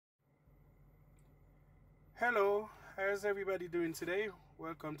Hello, how's everybody doing today?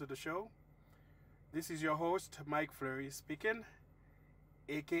 Welcome to the show. This is your host, Mike Fleury speaking,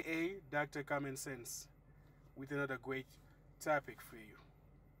 aka Dr. Common Sense, with another great topic for you.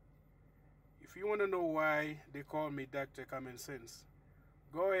 If you want to know why they call me Dr. Common Sense,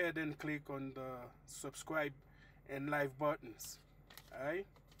 go ahead and click on the subscribe and like buttons. Alright?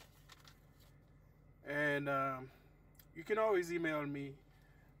 And you can always email me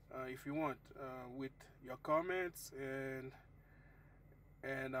if you want with your comments and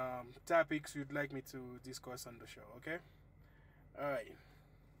topics you'd like me to discuss on the show. Okay? All right.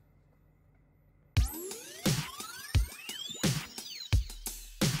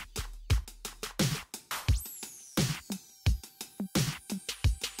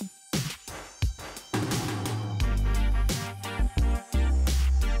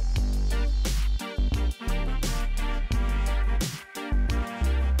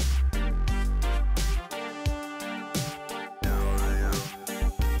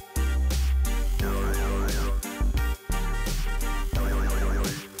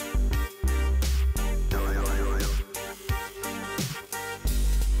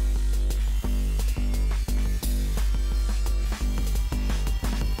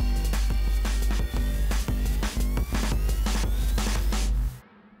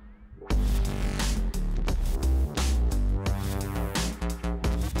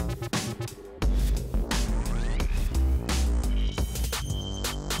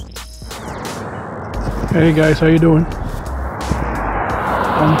 Hey guys, how you doing?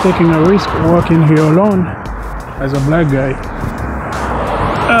 I'm taking a risk walking here alone as a black guy.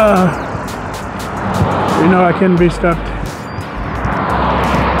 I can be stopped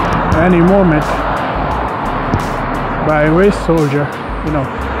any moment by a race soldier,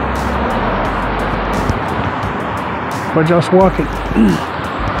 for just walking.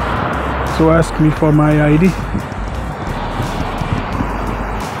 So ask me for my ID.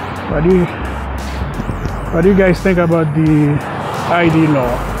 What do you guys think about the ID law?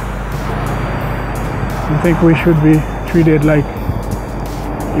 You think we should be treated like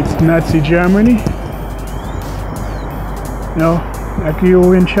it's Nazi Germany? Like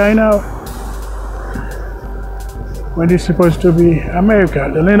you in China, when it's supposed to be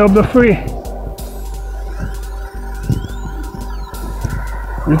America, the land of the free.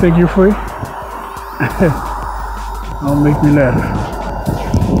 You think you're free? Don't make me laugh.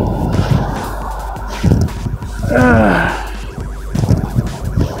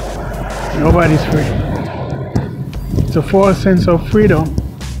 Nobody's free. It's a false sense of freedom.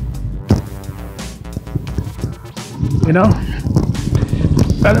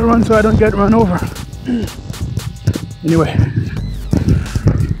 I don't run so I don't get run over. Anyway,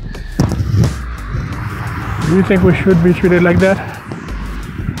 do you think we should be treated like that?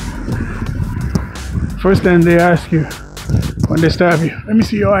 First thing they ask you when they stop you, let me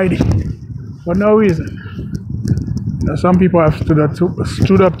see your ID. For no reason. Some people have stood up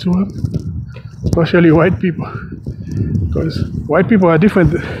to him, especially white people, because white people are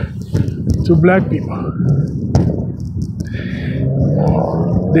different to black people.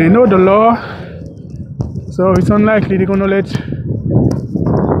 They know the law, so it's unlikely they're gonna let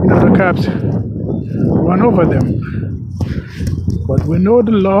the cops run over them. But we know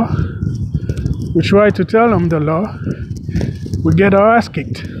the law. We try to tell them the law. We get our ass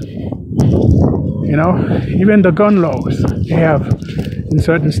kicked. Even the gun laws they have in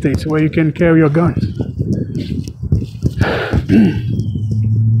certain states where you can carry your guns.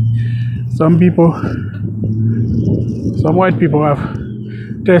 Some white people have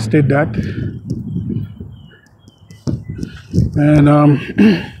tested that, and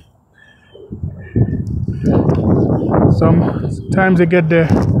sometimes they get their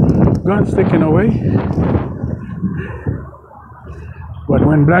guns taken away. But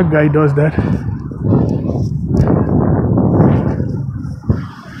when black guy does that,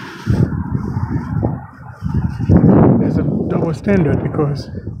 there's a double standard, because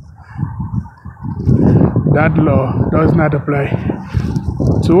that law does not apply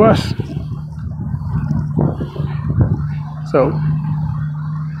to us. So,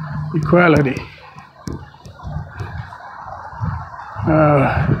 equality.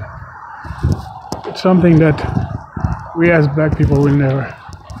 It's something that we as black people will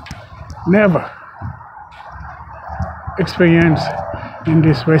never experience in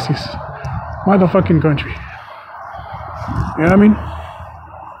this racist motherfucking country. You know what I mean?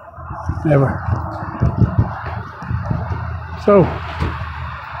 Never. So,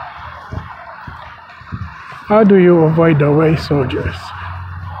 how do you avoid the race soldiers?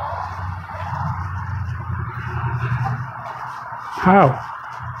 How?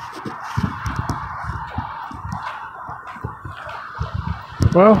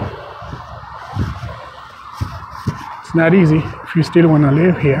 Well, it's not easy if you still want to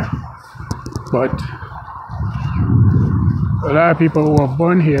live here, but a lot of people who are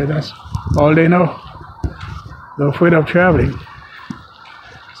born here, that's all they know. They're afraid of traveling,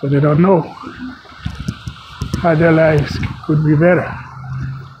 so they don't know how their lives could be better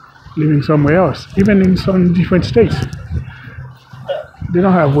living somewhere else, even in some different states. They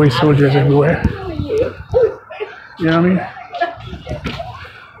don't have waste soldiers everywhere. You know what I mean?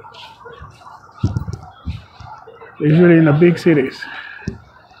 Usually in the big cities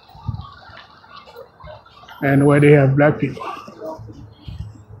and where they have black people.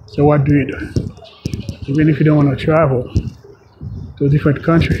 So what do you do? Even if you don't want to travel to a different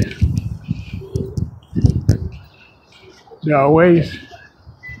country, there are ways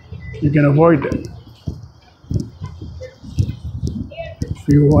you can avoid them. If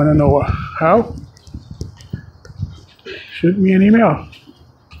you want to know how, shoot me an email.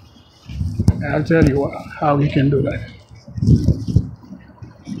 I'll tell you how you can do that.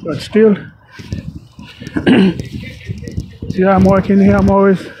 But still, see how I'm working here, I'm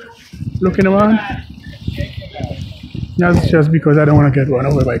always looking around. That's just because I don't want to get run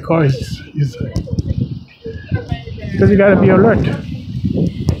over by cars. Because you gotta be alert.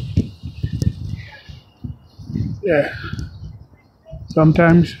 Yeah.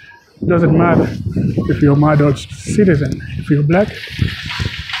 Sometimes it doesn't matter if you're a adult citizen. If you're black,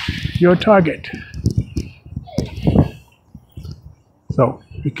 you're a target. So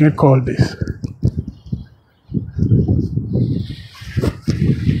you can't call this.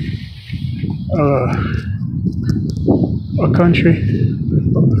 A country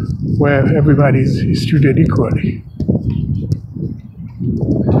where everybody is treated equally.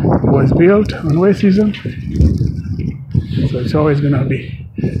 It was built on racism, so it's always going to be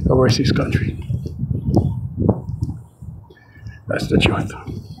a racist country. That's the truth.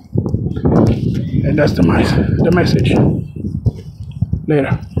 And that's the message.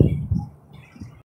 Later.